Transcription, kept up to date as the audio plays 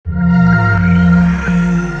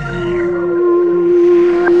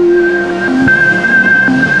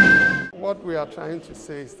are trying to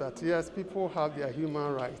say is that, yes, people have their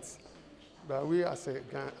human rights, but we as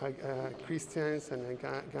Christians and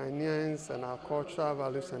Ghanaians and our cultural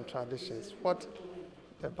values and traditions, what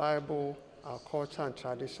the Bible, our culture and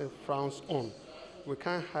tradition frowns on, we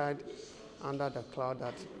can't hide under the cloud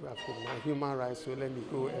that we have my human rights, so let me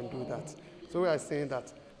go and do that. So we are saying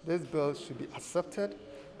that this bill should be accepted,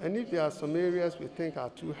 and if there are some areas we think are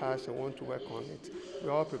too harsh and want to work on it,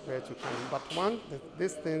 we're all prepared to come. But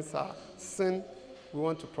these things are sin, we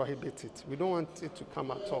want to prohibit it. We don't want it to come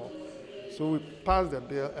at all. So we pass the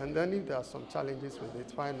bill, and then if there are some challenges with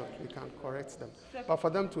it, why not? We can correct them. But for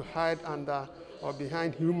them to hide under or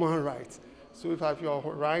behind human rights, so if you have your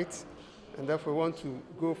right, and therefore want to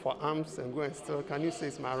go for arms and go and steal, can you say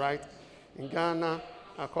it's my right? In Ghana,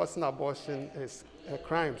 causing abortion is a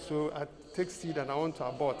crime. So I take seed and I want to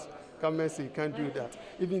abort. Government say you can't do that.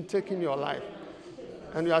 Even taking your life.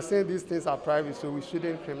 And we are saying these things are private, so we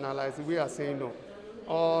shouldn't criminalize it. We are saying no.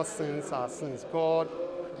 All sins are sins.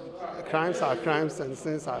 Crimes are crimes and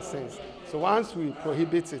sins are sins. So once we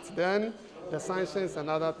prohibit it, then the sanctions and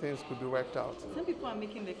other things could be worked out. Some people are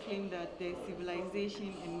making the claim that there's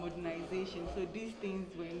civilization and modernization, so these things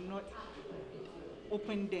were not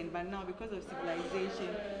open then, but now because of civilization,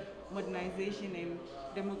 modernization, and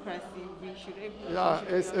democracy, we should...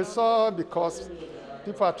 It's all because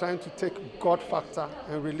people are trying to take God factor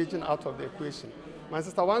and religion out of the equation. My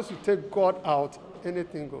sister, once you take God out,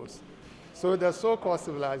 anything goes. So the so-called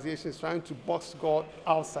civilization is trying to box God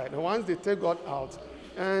outside. And once they take God out,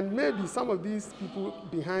 and maybe some of these people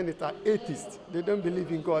behind it are atheists. They don't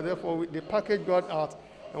believe in God. Therefore, they package God out.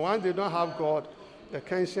 And once they don't have God, the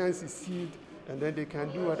conscience is sealed, and then they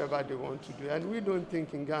can do whatever they want to do. And we don't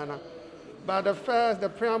think in Ghana. But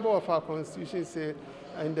the preamble of our constitution says,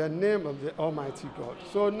 in the name of the Almighty God.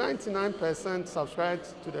 So 99% subscribe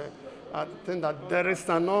to the thing that there is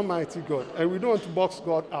an Almighty God. And we don't want to box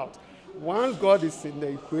God out. Once God is in the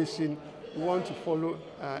equation, we want to follow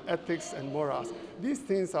ethics and morals. These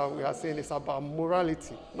things we are saying is about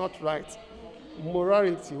morality, not right.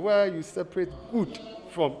 Morality, where you separate good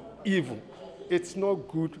from evil. It's not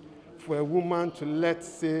good for a woman to let,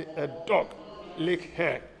 say, a dog lick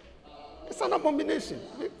her. It's an abomination.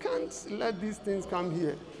 We can't let these things come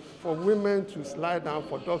here. For women to slide down,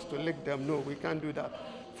 for dogs to lick them, no, we can't do that.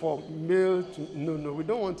 For male to, no, we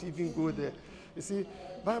don't want to even go there. You see,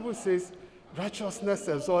 Bible says, righteousness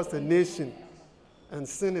exalts a nation, and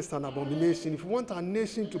sin is an abomination. If you want our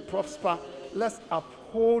nation to prosper, let's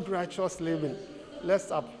uphold righteous living.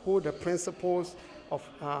 Let's uphold the principles of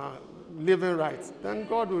living rights. Then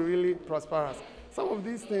God will really prosper us. Some of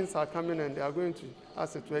these things are coming and they are going to,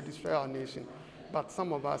 as it were, destroy our nation. But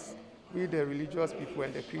some of us, we the religious people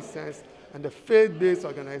and the Christians and the faith-based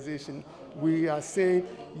organization, we are saying,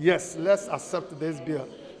 yes, let's accept this bill.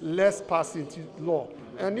 Let's pass it into law.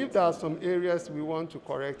 And if there are some areas we want to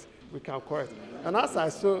correct, we can correct. And as I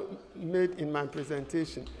made in my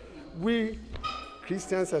presentation, we,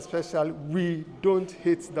 Christians especially, we don't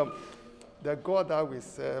hate them. The God that we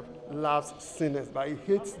serve loves sinners, but he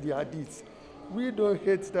hates their deeds. We don't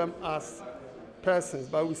hate them as persons,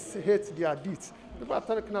 but we hate their deeds. People are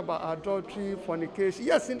talking about adultery, fornication.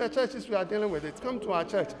 Yes, in the churches we are dealing with it. Come to our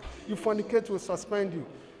church. You fornicate, we'll suspend you.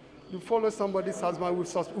 You follow somebody's husband, we'll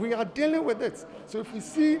suspend. We are dealing with it. So if we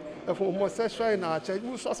see a homosexual in our church,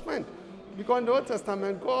 we'll suspend. Because in the Old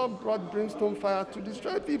Testament, God brought brimstone fire to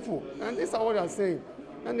destroy people. And this is what I'm saying.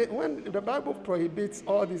 And when the Bible prohibits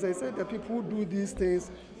all this, I said the people who do these things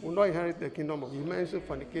will not inherit the kingdom of God. You mentioned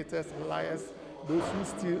fornicators, liars, those who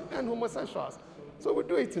steal, and homosexuals. So we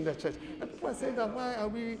do it in the church. And people are saying that why are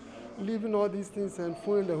we leaving all these things and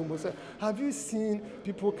following the homosexuals? Have you seen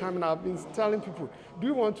people coming up and telling people, do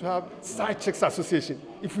you want to have side chicks association?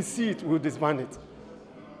 If we see it, we'll disband it.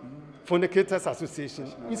 Fornicators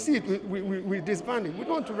association. We see it, we disband it. We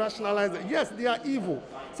don't want to rationalize it. Yes, they are evil.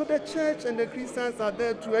 So the church and the Christians are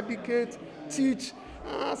there to educate, teach,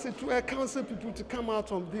 to counsel people to come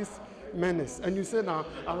out of this menace. And you say now,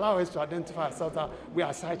 allow us to identify ourselves that we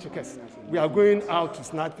are side checkers. We are going out to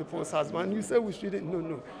snatch people's husbands. You say we shouldn't.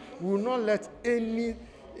 No. We will not let any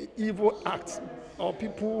evil act or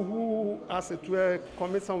people who, as it were,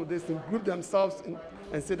 commit some of this things, group themselves in,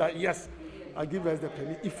 and say that, yes, give us the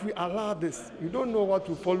permit. If we allow this, you don't know what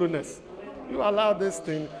will follow next. You allow this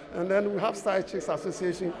thing, and then we have side chicks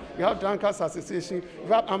association, we have drunkards association, we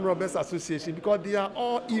have armed robbers association, because they are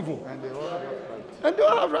all evil. And they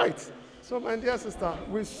all have rights. So, my dear sister,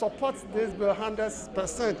 we support this bill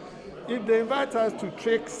 100%. If they invite us to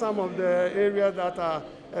trick some of the areas that are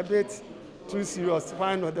a bit too serious,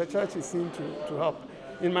 why not? The church is seen to help.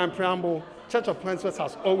 in my preamble, Church of Pentecost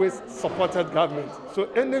has always supported government. So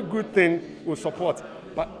any good thing will support,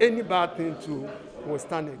 but any bad thing too will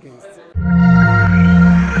stand against.